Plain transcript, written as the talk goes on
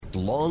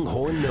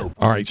Longhorn Notebook.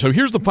 All right, so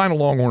here's the final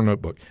Longhorn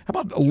Notebook. How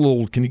about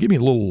can you give me a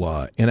little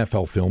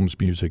NFL Films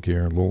music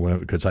here?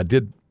 Because I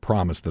did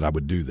promise that I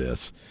would do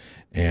this.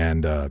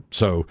 And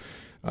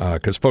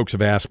because folks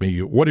have asked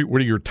me, what are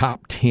your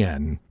top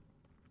 10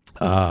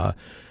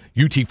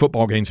 UT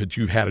football games that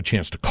you've had a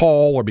chance to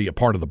call or be a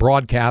part of the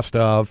broadcast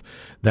of,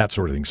 that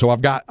sort of thing. So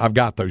I've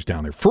got those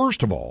down there.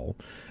 First of all,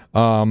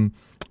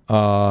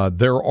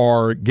 there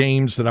are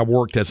games that I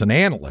worked as an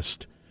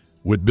analyst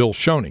with Bill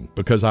Schoening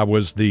because I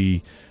was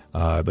the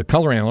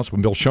color analyst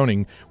when Bill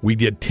Schoening. We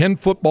did 10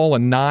 football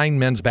and 9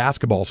 men's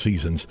basketball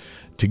seasons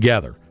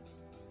together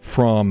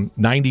from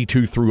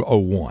 92 through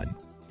 01.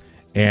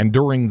 And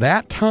during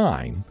that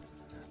time,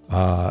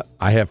 I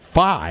have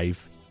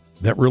 5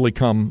 that really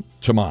come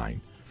to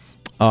mind.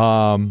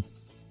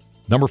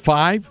 Number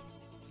 5,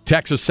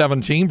 Texas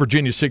 17,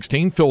 Virginia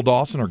 16. Phil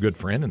Dawson, our good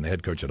friend and the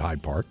head coach at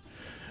Hyde Park.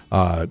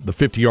 The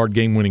 50-yard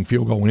game-winning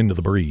field goal into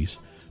the breeze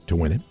to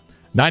win it.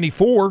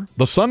 94,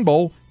 the Sun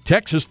Bowl,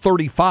 Texas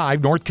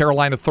 35, North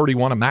Carolina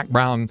 31, a Mack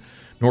Brown,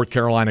 North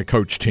Carolina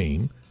coach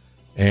team.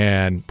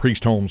 And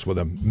Priest Holmes with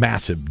a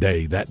massive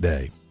day that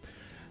day.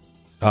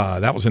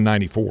 That was in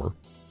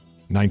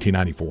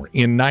 1994.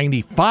 In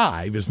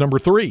 95 is number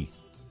 3.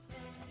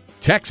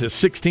 Texas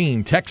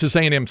 16, Texas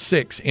A&M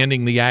 6,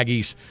 ending the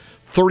Aggies'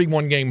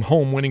 31-game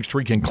home winning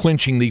streak and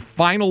clinching the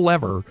final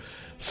ever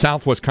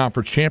Southwest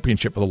Conference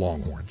championship for the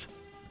Longhorns.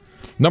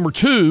 Number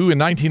 2 in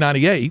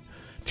 1998,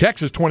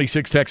 Texas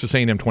 26, Texas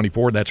A&M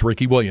 24. That's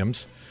Ricky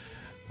Williams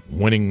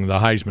winning the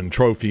Heisman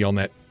Trophy on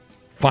that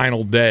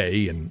final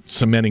day and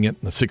cementing it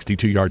in the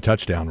 62-yard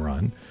touchdown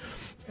run.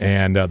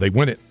 And they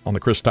win it on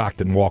the Chris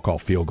Stockton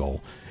walk-off field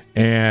goal.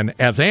 And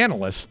as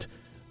analyst,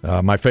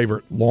 my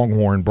favorite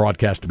Longhorn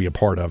broadcast to be a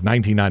part of,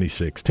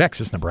 1996,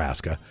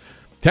 Texas-Nebraska.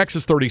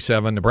 Texas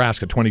 37,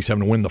 Nebraska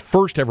 27 to win the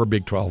first ever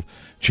Big 12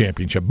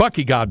 championship.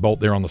 Bucky Godbolt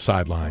there on the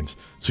sidelines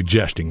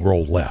suggesting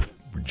roll left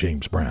for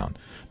James Brown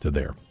to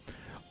there.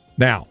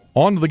 Now,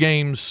 on to the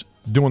games,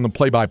 doing the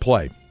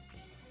play-by-play.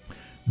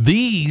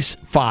 These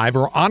 5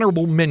 are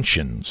honorable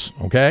mentions,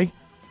 okay?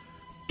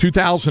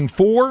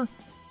 2004,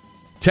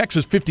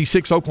 Texas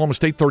 56, Oklahoma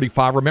State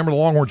 35. Remember, the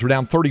Longhorns were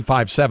down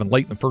 35-7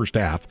 late in the first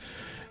half.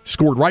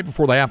 Scored right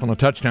before the half on a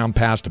touchdown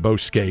pass to Bo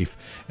Scaife,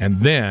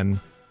 and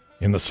then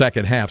in the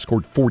second half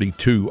scored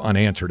 42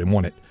 unanswered and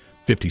won it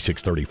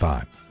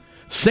 56-35.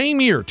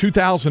 Same year,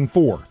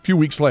 2004, a few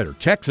weeks later,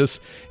 Texas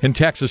and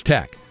Texas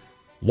Tech.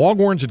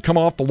 Longhorns had come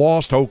off the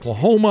loss to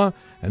Oklahoma,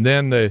 and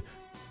then the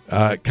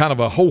kind of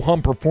a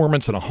ho-hum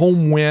performance and a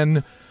home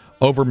win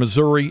over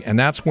Missouri, and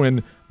that's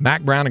when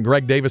Mack Brown and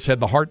Greg Davis had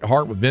the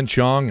heart-to-heart with Vince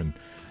Young and,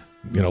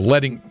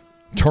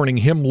 turning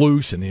him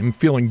loose and him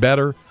feeling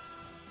better.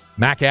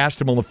 Mack asked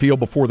him on the field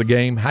before the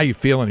game, how you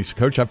feeling? He said,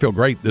 Coach, I feel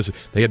great.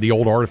 They had the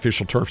old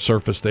artificial turf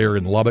surface there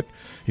in Lubbock.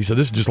 He said,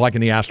 this is just like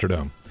in the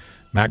Astrodome.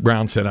 Mack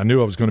Brown said, I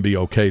knew I was going to be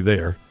okay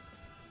there.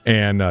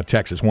 And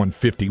Texas won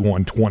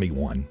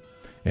 51-21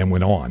 and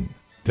went on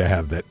to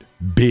have that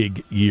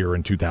big year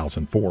in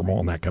 2004. More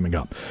on that coming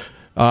up.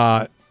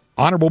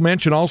 Honorable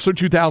mention also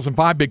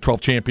 2005 Big 12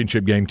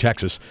 championship game,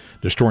 Texas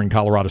destroying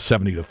Colorado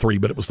 70-3,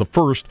 but it was the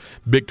first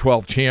Big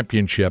 12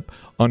 championship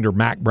under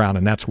Mack Brown,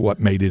 and that's what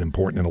made it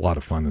important and a lot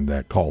of fun in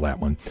that call, that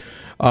one.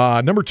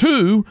 Number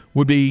 2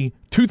 would be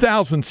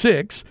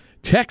 2006,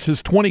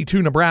 Texas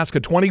 22, Nebraska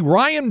 20.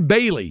 Ryan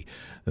Bailey,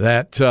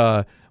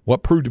 that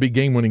what proved to be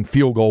game-winning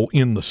field goal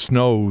in the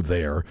snow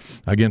there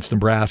against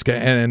Nebraska.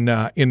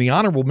 And in the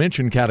honorable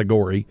mention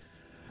category,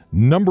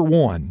 number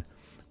 1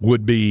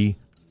 would be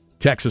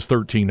Texas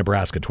 13,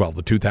 Nebraska 12,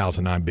 the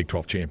 2009 Big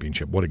 12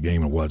 championship. What a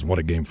game it was. What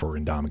a game for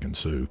Ndamukong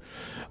Suh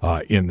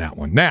in that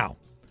one. Now,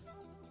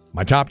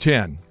 my top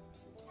 10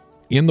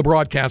 in the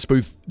broadcast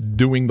booth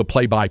doing the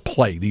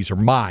play-by-play. These are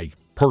my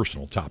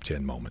personal top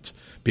 10 moments.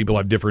 People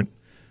have different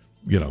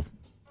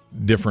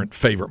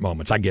favorite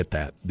moments. I get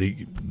that.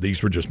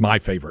 These were just my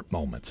favorite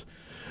moments.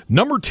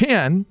 Number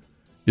 10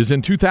 is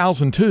in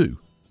 2002.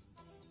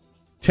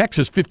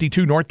 Texas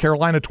 52, North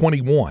Carolina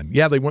 21.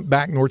 Yeah, they went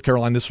back to North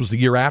Carolina. This was the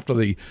year after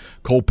the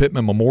Cole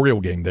Pittman Memorial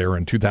game there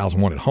in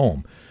 2001 at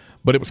home.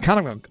 But it was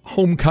kind of a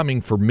homecoming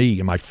for me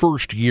in my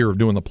first year of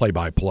doing the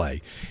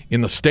play-by-play.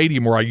 In the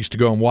stadium where I used to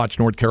go and watch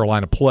North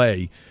Carolina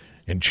play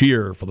and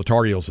cheer for the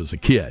Tar Heels as a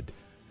kid.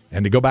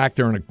 And to go back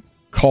there and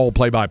call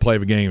play-by-play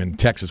of a game and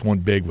Texas won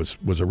big was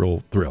a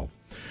real thrill.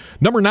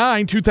 Number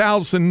 9,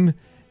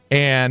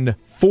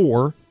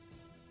 2004,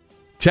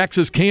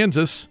 Texas,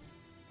 Kansas.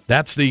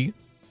 That's the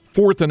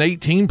 4th and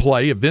 18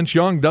 play. If Vince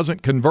Young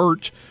doesn't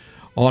convert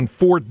on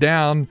 4th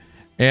down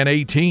and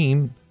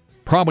 18,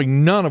 probably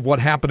none of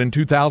what happened in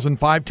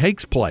 2005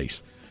 takes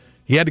place.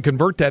 He had to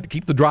convert that to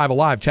keep the drive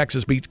alive.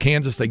 Texas beats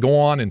Kansas. They go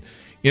on and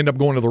end up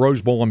going to the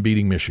Rose Bowl and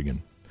beating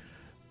Michigan.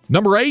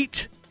 Number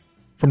 8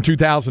 from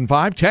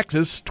 2005,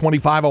 Texas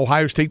 25,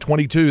 Ohio State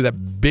 22.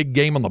 That big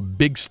game on the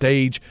big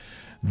stage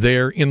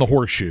there in the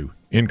Horseshoe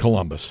in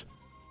Columbus.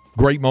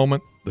 Great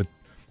moment. The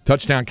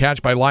touchdown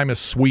catch by Limas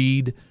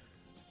Swede.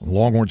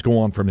 Longhorns go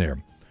on from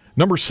there.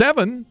 Number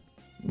 7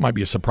 might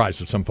be a surprise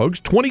to some folks.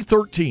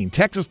 2013,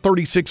 Texas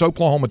 36,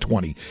 Oklahoma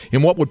 20.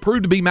 In what would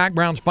prove to be Mack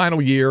Brown's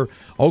final year,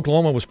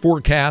 Oklahoma was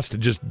forecast to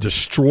just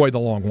destroy the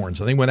Longhorns,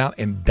 and they went out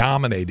and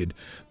dominated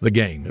the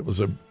game. It was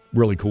a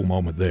really cool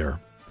moment there.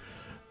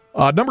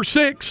 Number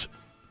 6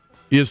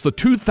 is the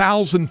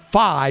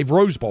 2005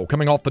 Rose Bowl,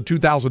 coming off the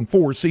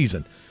 2004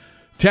 season.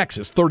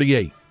 Texas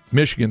 38,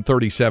 Michigan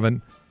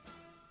 37.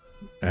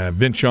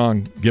 Vince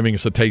Young giving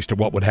us a taste of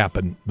what would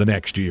happen the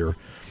next year.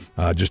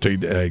 Just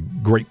a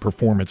great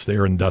performance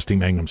there, and Dusty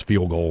Mangum's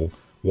field goal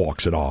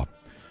walks it off.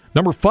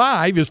 Number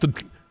 5 is the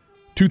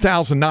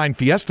 2009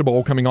 Fiesta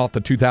Bowl, coming off the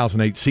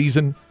 2008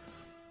 season.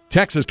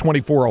 Texas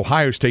 24,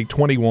 Ohio State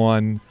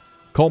 21.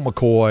 Colt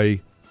McCoy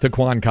to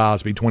Quan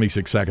Cosby,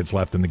 26 seconds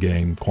left in the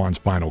game. Quan's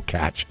final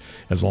catch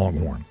as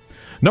Longhorn.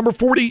 Number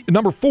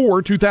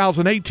 4,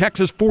 2008,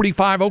 Texas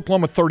 45,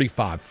 Oklahoma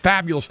 35.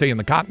 Fabulous day in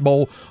the Cotton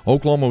Bowl.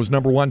 Oklahoma was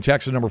number 1,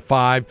 Texas number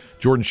 5.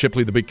 Jordan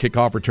Shipley, the big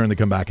kickoff return, they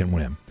come back and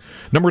win.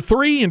 Number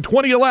 3 in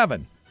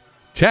 2011,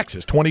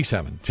 Texas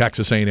 27,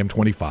 Texas A&M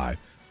 25.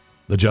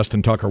 The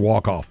Justin Tucker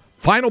walk-off.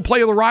 Final play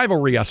of the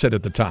rivalry, I said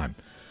at the time.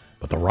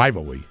 But the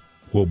rivalry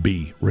will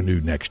be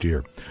renewed next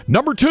year.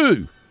 Number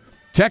 2,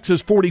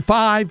 Texas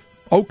 45,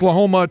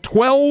 Oklahoma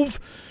 12.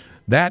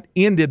 That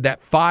ended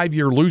that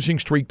 5-year losing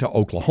streak to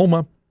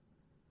Oklahoma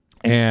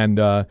and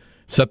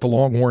set the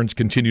Longhorns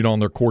continued on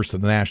their course to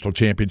the national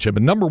championship.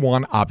 And number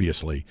 1,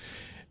 obviously,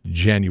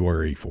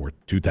 January 4th,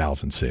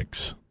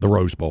 2006, the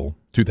Rose Bowl,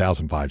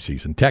 2005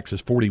 season.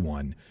 Texas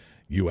 41,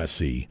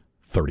 USC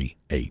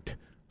 38.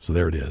 So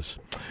there it is.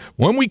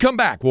 When we come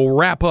back, we'll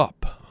wrap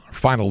up our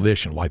final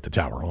edition of Light the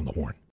Tower on the Horn.